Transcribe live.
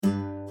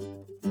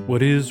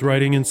What is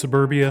Writing in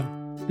Suburbia?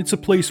 It's a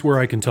place where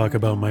I can talk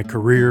about my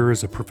career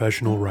as a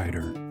professional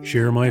writer,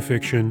 share my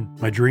fiction,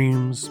 my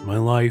dreams, my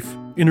life,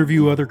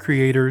 interview other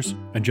creators,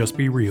 and just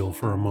be real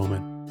for a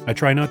moment. I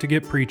try not to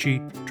get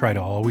preachy, try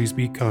to always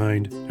be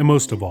kind, and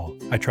most of all,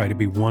 I try to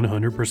be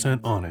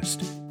 100%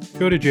 honest.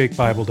 Go to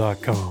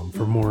jakebible.com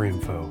for more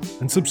info,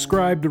 and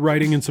subscribe to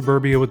Writing in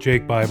Suburbia with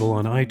Jake Bible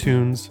on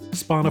iTunes,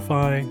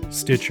 Spotify,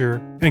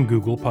 Stitcher, and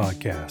Google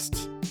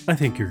Podcasts. I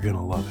think you're going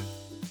to love it.